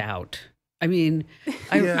subscriptioned out. I mean,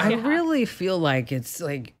 I really feel like it's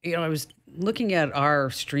like, I was looking at our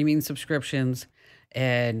streaming subscriptions,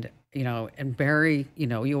 and and Barry,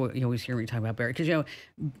 you always hear me talk about Barry, because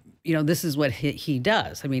this is what he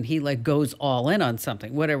does. I mean, he like goes all in on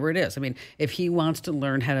something, whatever it is. I mean, if he wants to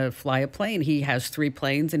learn how to fly a plane, he has 3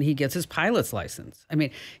 planes and he gets his pilot's license. I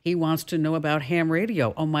mean, he wants to know about ham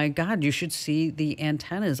radio. Oh my God, you should see the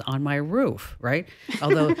antennas on my roof, right?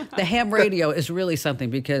 Although the ham radio is really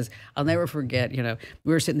something, because I'll never forget, we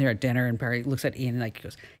were sitting there at dinner and Barry looks at Ian and like, he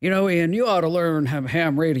goes, Ian, you ought to learn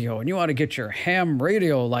ham radio and you ought to get your ham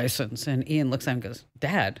radio license. And Ian looks at him and goes,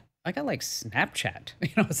 Dad, I got like Snapchat,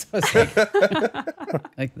 so it's like,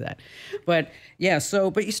 like that. But yeah,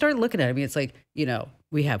 but you start looking at it. I mean, it's like,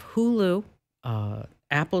 we have Hulu,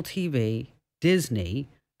 Apple TV, Disney,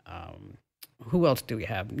 who else do we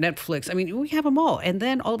have? Netflix. I mean, we have them all. And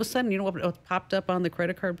then all of a sudden, you know what popped up on the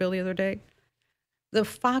credit card bill the other day? The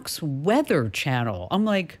Fox Weather Channel. I'm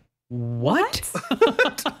like, what?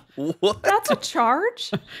 What? That's a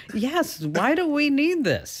charge? Yes. Why do we need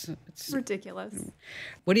this? It's ridiculous.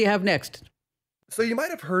 What do you have next? So you might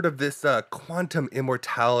have heard of this quantum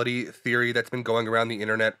immortality theory that's been going around the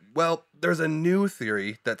internet. Well, there's a new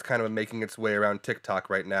theory that's kind of making its way around TikTok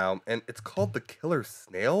right now, and it's called the killer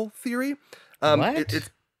snail theory. What?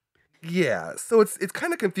 So it's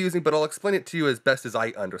kind of confusing, but I'll explain it to you as best as I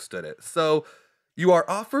understood it. So you are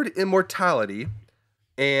offered immortality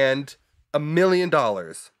and $1 million,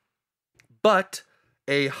 but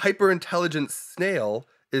a hyper-intelligent snail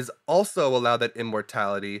is also allowed that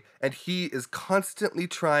immortality, and he is constantly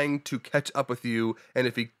trying to catch up with you, and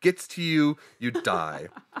if he gets to you, you die.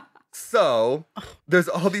 So there's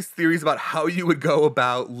all these theories about how you would go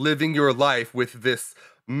about living your life with this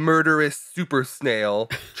murderous super snail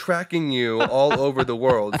tracking you all over the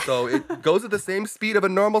world. So it goes at the same speed of a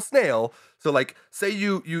normal snail. So like, say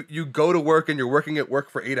you go to work and you're working at work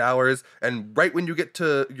for 8 hours, and right when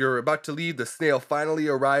you're about to leave, the snail finally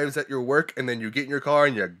arrives at your work, and then you get in your car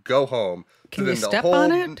and you go home. Can you step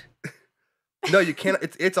on it? No, you can't.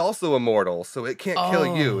 It's also immortal, so it can't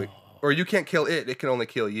kill you. Or you can't kill it, it can only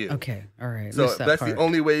kill you. Okay, all right. So that's the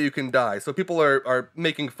only way you can die. So people are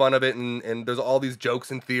making fun of it, and there's all these jokes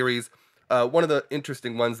and theories. One of the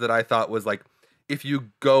interesting ones that I thought was like, if you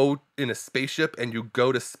go in a spaceship and you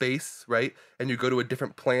go to space, right, and you go to a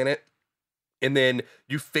different planet, and then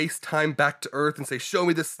you FaceTime back to Earth and say, show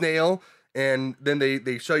me the snail, and then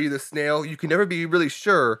they show you the snail, you can never be really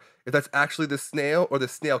sure if that's actually the snail or the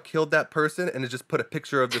snail killed that person and it just put a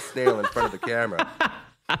picture of the snail in front of the camera.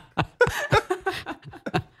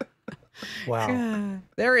 Wow.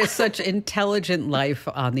 There is such intelligent life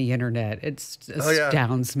on the internet. It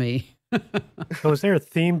astounds me. So is there a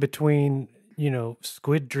theme between,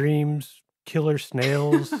 squid dreams, killer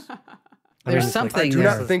snails? There's something. I do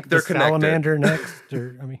not think they're connected. Salamander next,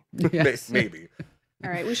 or Yes. Maybe. All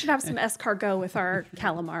right, we should have some escargot with our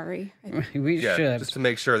calamari. We should. Just to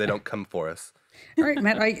make sure they don't come for us. All right,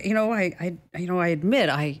 Matt. I admit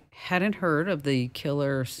I hadn't heard of the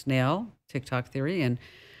killer snail TikTok theory, and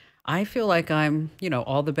I feel like I'm,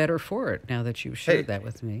 all the better for it now that you've shared that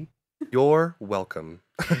with me. You're welcome.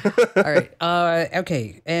 All right.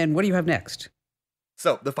 Okay. And what do you have next?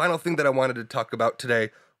 So the final thing that I wanted to talk about today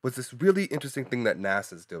was this really interesting thing that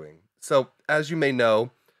NASA's doing. So as you may know,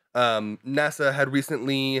 NASA had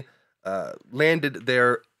recently landed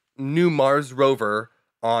their new Mars rover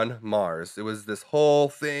on Mars. It was this whole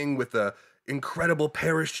thing with a incredible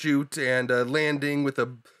parachute and a landing with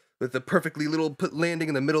a perfectly little landing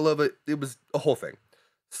in the middle of it. It was a whole thing.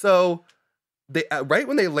 So they right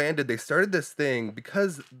when they landed, they started this thing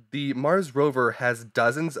because the Mars rover has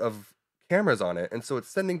dozens of cameras on it, and so it's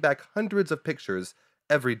sending back hundreds of pictures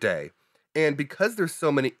every day. And because there's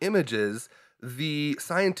so many images, the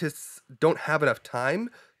scientists don't have enough time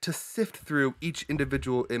to sift through each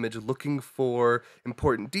individual image looking for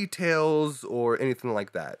important details or anything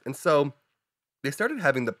like that. And so they started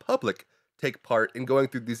having the public take part in going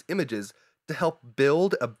through these images to help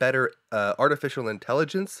build a better artificial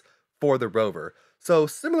intelligence for the rover. So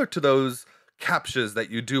similar to those captchas that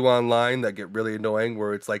you do online that get really annoying,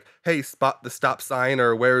 where it's like, hey, spot the stop sign,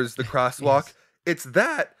 or where's the crosswalk? Yes. It's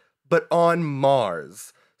that, but on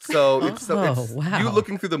Mars. So it's wow. you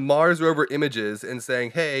looking through the Mars rover images and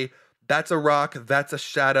saying, hey, that's a rock, that's a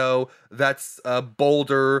shadow, that's a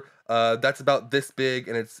boulder, that's about this big,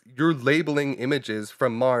 and you're labeling images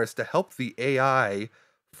from Mars to help the AI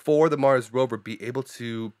for the Mars rover be able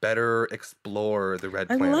to better explore the red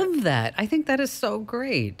I planet. love that. I think that is so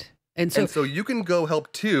great. And So you can go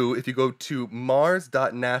help too. If you go to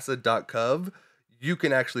mars.nasa.gov, you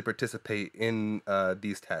can actually participate in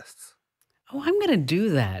these tests. oh, I'm going to do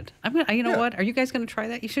that. You know Yeah. what? Are you guys going to try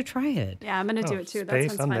that? You should try it. Yeah, I'm going to do it too. That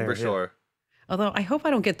space, sounds I'm fun. there. For Yeah. sure. Although I hope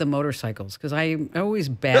I don't get the motorcycles because I'm always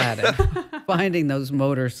bad at finding those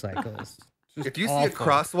motorcycles. Just If you see a awful.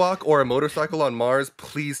 crosswalk or a motorcycle on Mars,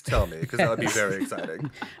 please tell me, because that would be very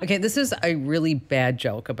exciting. Okay, this is a really bad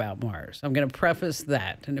joke about Mars. I'm going to preface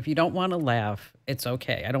that. And if you don't want to laugh, it's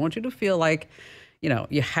okay. I don't want you to feel like,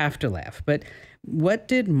 you have to laugh. But what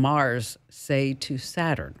did Mars say to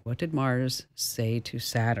Saturn? What did Mars say to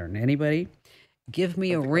Saturn? Anybody? Give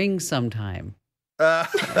me a ring sometime. I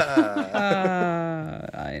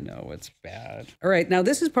know it's bad. All right, now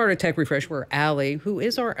this is part of Tech Refresh where Allie, who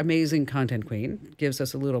is our amazing content queen, gives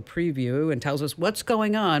us a little preview and tells us what's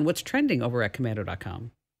going on, what's trending over at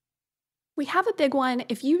Komando.com. We have a big one.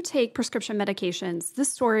 If you take prescription medications, this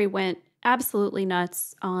story went absolutely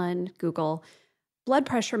nuts on Google. Blood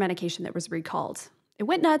pressure medication that was recalled. It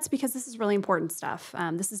went nuts because this is really important stuff.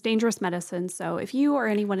 This is dangerous medicine. So if you or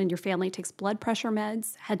anyone in your family takes blood pressure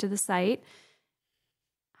meds, head to the site.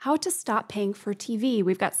 How to stop paying for TV.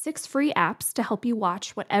 We've got 6 free apps to help you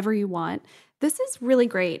watch whatever you want. This is really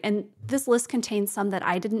great. And this list contains some that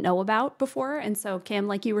I didn't know about before. And so, Kim,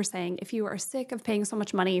 like you were saying, if you are sick of paying so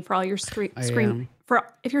much money for all your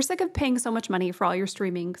if you're sick of paying so much money for all your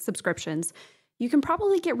streaming subscriptions, you can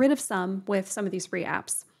probably get rid of some with some of these free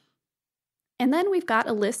apps. And then we've got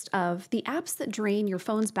a list of the apps that drain your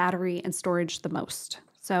phone's battery and storage the most.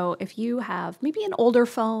 So if you have maybe an older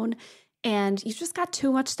phone and you've just got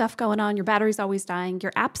too much stuff going on, your battery's always dying,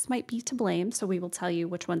 your apps might be to blame, so we will tell you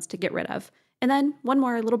which ones to get rid of. And then one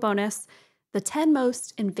more little bonus, the 10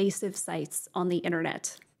 most invasive sites on the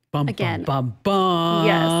internet. Again, bum, bum.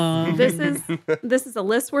 yes, this is a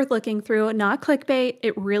list worth looking through, not clickbait.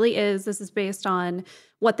 It really is. This is based on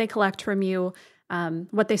what they collect from you,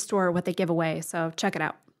 what they store, what they give away. So check it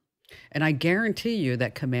out. And I guarantee you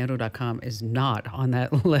that Komando.com is not on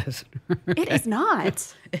that list. It is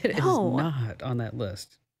not. It No. is not on that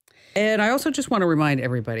list. And I also just want to remind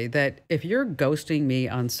everybody that if you're ghosting me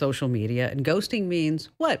on social media, and ghosting means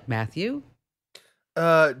what, Matthew?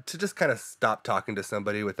 To just kind of stop talking to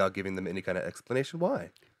somebody without giving them any kind of explanation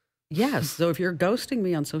why. Yes. So if you're ghosting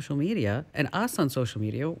me on social media and us on social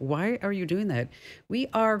media, why are you doing that? We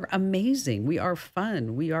are amazing. We are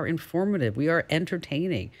fun. We are informative. We are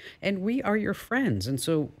entertaining. And we are your friends. And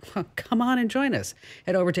so come on and join us.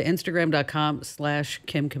 Head over to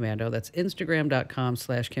Instagram.com/KimKomando. That's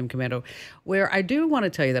Instagram.com/KimKomando, where I do want to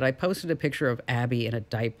tell you that I posted a picture of Abby in a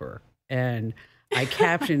diaper and I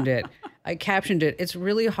captioned it. It's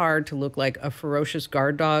really hard to look like a ferocious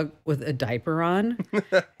guard dog with a diaper on.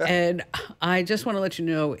 And I just want to let you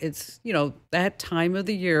know it's, that time of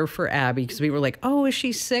the year for Abby, because we were like, oh, is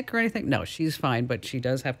she sick or anything? No, she's fine, but she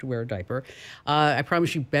does have to wear a diaper. I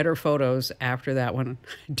promise you better photos after that one.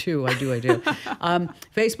 I do.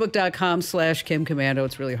 Facebook.com/KimKomando.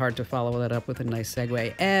 It's really hard to follow that up with a nice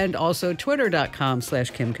segue. And also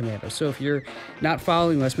Twitter.com/KimKomando. So if you're not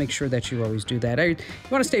following us, make sure that you always do that. You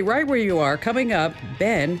want to stay right where you are. Coming up,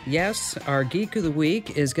 Ben, yes, our Geek of the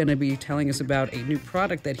Week, is going to be telling us about a new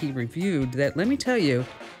product that he reviewed that, let me tell you,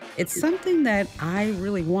 it's something that I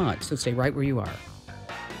really want. So stay right where you are.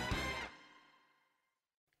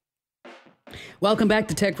 Welcome back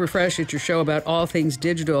to Tech Refresh. It's your show about all things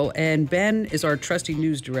digital. And Ben is our trusty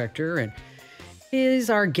news director and is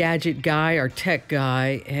our gadget guy, our tech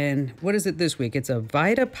guy. And what is it this week? It's a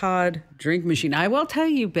VitaPod drink machine. I will tell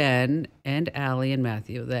you, Ben and Allie and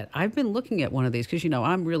Matthew, that I've been looking at one of these because,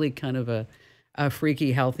 I'm really kind of a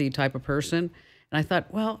freaky, healthy type of person. And I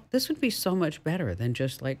thought, well, this would be so much better than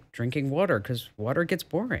just like drinking water because water gets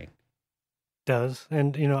boring. Does.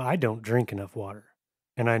 And, I don't drink enough water.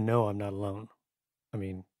 and I know I'm not alone. I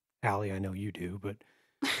mean, Allie, I know you do, but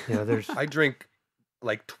there's I drink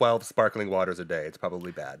like 12 sparkling waters a day. It's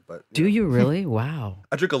probably bad, but Do you really? Wow.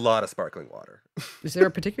 I drink a lot of sparkling water. Is there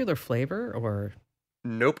a particular flavor or?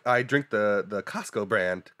 Nope, I drink the Costco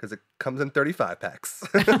brand because it comes in 35 packs.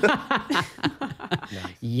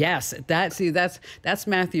 Yes, that's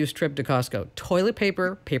Matthew's trip to Costco. Toilet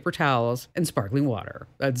paper, paper towels, and sparkling water.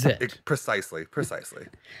 That's it. Precisely.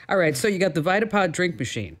 All right, so you got the Vitapod drink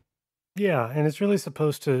machine. Yeah, and it's really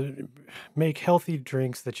supposed to make healthy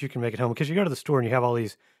drinks that you can make at home because you go to the store and you have all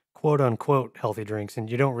these quote unquote healthy drinks and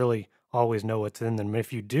you don't really always know what's in them.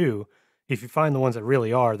 If you do, if you find the ones that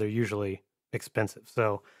really are, they're usually expensive.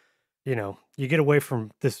 So, you get away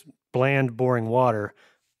from this bland, boring water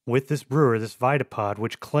with this brewer, this Vitapod,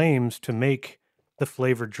 which claims to make the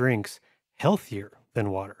flavored drinks healthier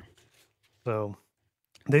than water. So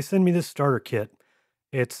they send me this starter kit.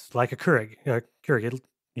 It's like a Keurig. Keurig. It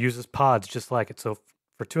uses pods just like it. So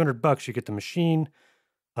for $200, you get the machine,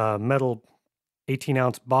 a metal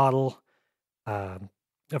 18-ounce bottle, a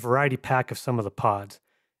variety pack of some of the pods.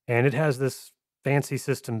 And it has this fancy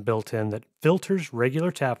system built in that filters regular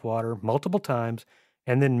tap water multiple times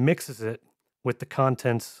and then mixes it with the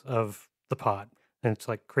contents of the pod. And it's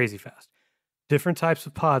like crazy fast. Different types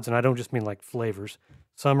of pods, and I don't just mean like flavors.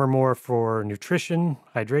 Some are more for nutrition,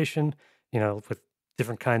 hydration, with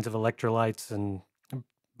different kinds of electrolytes and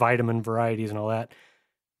vitamin varieties and all that.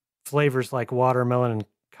 Flavors like watermelon and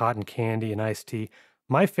cotton candy and iced tea.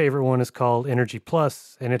 My favorite one is called Energy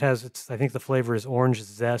Plus, and it has, I think the flavor is orange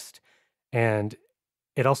zest, and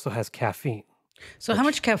it also has caffeine. So how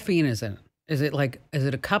much caffeine is in it? Is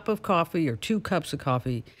it a cup of coffee or 2 cups of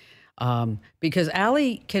coffee? Because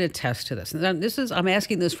Allie can attest to this. And I'm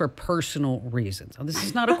asking this for personal reasons. This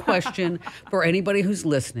is not a question for anybody who's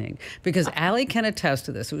listening, because Allie can attest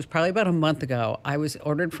to this. It was probably about a month ago. I was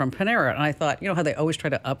ordered from Panera, and I thought, how they always try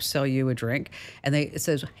to upsell you a drink, and it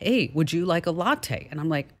says, "Hey, would you like a latte?" And I'm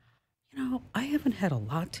like, I haven't had a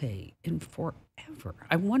latte in forever.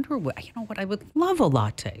 I wonder what, I would love a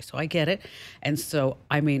latte. So I get it. And so,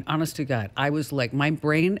 honest to God, I was like, my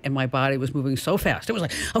brain and my body was moving so fast. It was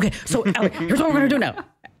like, okay, so Allie, here's what we're going to do now.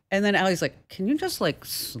 And then Allie's like, can you just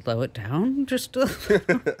slow it down? Just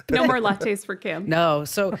no more lattes for Kim. No.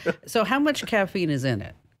 So how much caffeine is in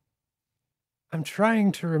it? I'm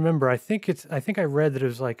trying to remember. I think I read that it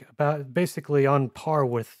was like about basically on par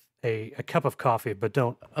with a cup of coffee, but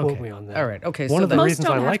don't quote me on that. All right. Okay. One of the most reasons I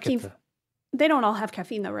don't have like it. They don't all have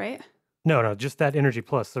caffeine though, right? No, just that Energy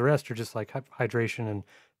Plus. The rest are just like hydration, and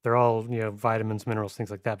they're all, vitamins, minerals,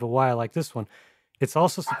 things like that. But why I like this one, it's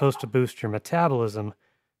also supposed to boost your metabolism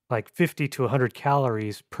like 50 to 100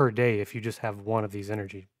 calories per day if you just have one of these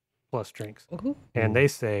Energy Plus drinks. Ooh. And they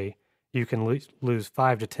say you can lose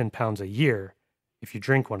 5 to 10 pounds a year if you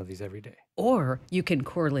drink one of these every day. Or you can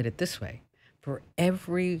correlate it this way. For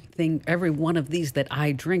every one of these that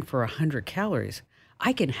I drink for 100 calories,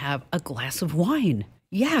 I can have a glass of wine.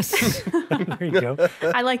 Yes. There you go.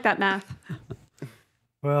 I like that math.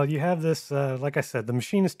 Well, you have this, like I said, the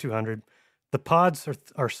machine is 200. The pods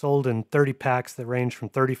are sold in 30 packs that range from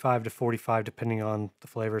 35 to 45, depending on the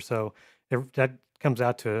flavor. So that comes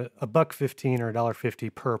out to $1.15 or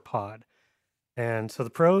 $1.50 per pod. And so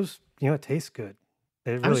the pros, it tastes good.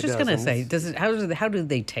 It really I was just does. going to say, how do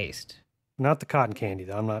they taste? Not the cotton candy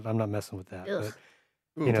though. I'm not messing with that. Ugh.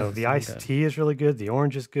 But the iced tea is really good. The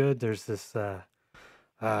orange is good. There's this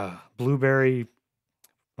blueberry,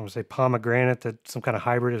 I want to say pomegranate, that some kind of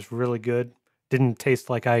hybrid is really good. Didn't taste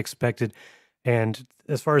like I expected. And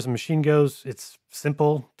as far as the machine goes, it's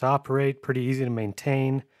simple to operate, pretty easy to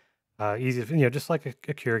maintain, easy to, just like a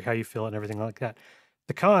Keurig, how you fill it and everything like that.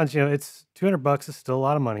 The cons, it's $200. It's still a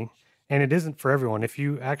lot of money, and it isn't for everyone. If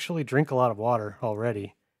you actually drink a lot of water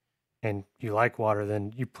already, and you like water,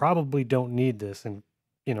 then you probably don't need this, and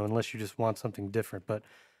unless you just want something different. But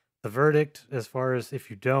the verdict, as far as if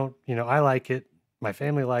you don't, I like it, my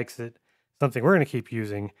family likes it, something we're going to keep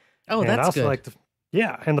using. Oh, and that's I also good. like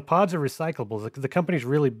and the pods are recyclable. The company's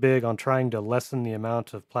really big on trying to lessen the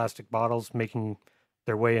amount of plastic bottles making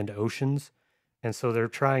their way into oceans, and so they're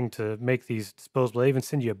trying to make these disposable. They even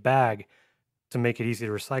send you a bag to make it easy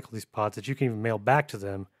to recycle these pods that you can even mail back to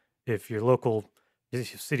them if your local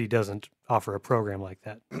city doesn't offer a program like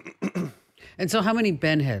that. And so how many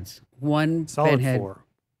Ben heads? One Solid Ben head? 4.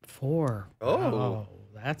 4. Oh. Wow,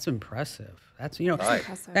 that's impressive. That's, Right.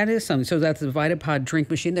 Impressive. that is something. So that's the Vitapod drink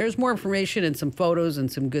machine. There's more information and some photos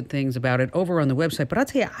and some good things about it over on the website. But I'll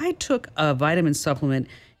tell you, I took a vitamin supplement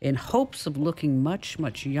in hopes of looking much,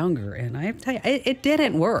 much younger. And I have to tell you, it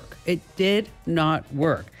didn't work. It did not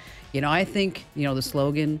work. I think, the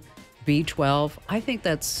slogan, B12. I think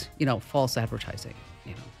that's, false advertising.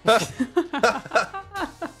 I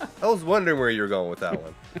was wondering where you were going with that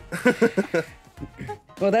one.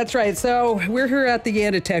 Well, that's right. So we're here at the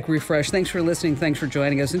end of Tech Refresh. Thanks for listening. Thanks for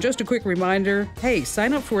joining us. And just a quick reminder, hey,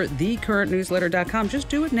 sign up for thecurrentnewsletter.com. Just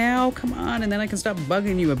do it now. Come on. And then I can stop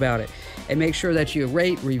bugging you about it. And make sure that you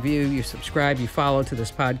rate, review, you subscribe, you follow to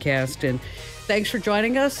this podcast. And thanks for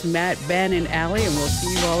joining us, Matt, Ben, and Allie. And we'll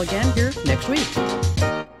see you all again here next week.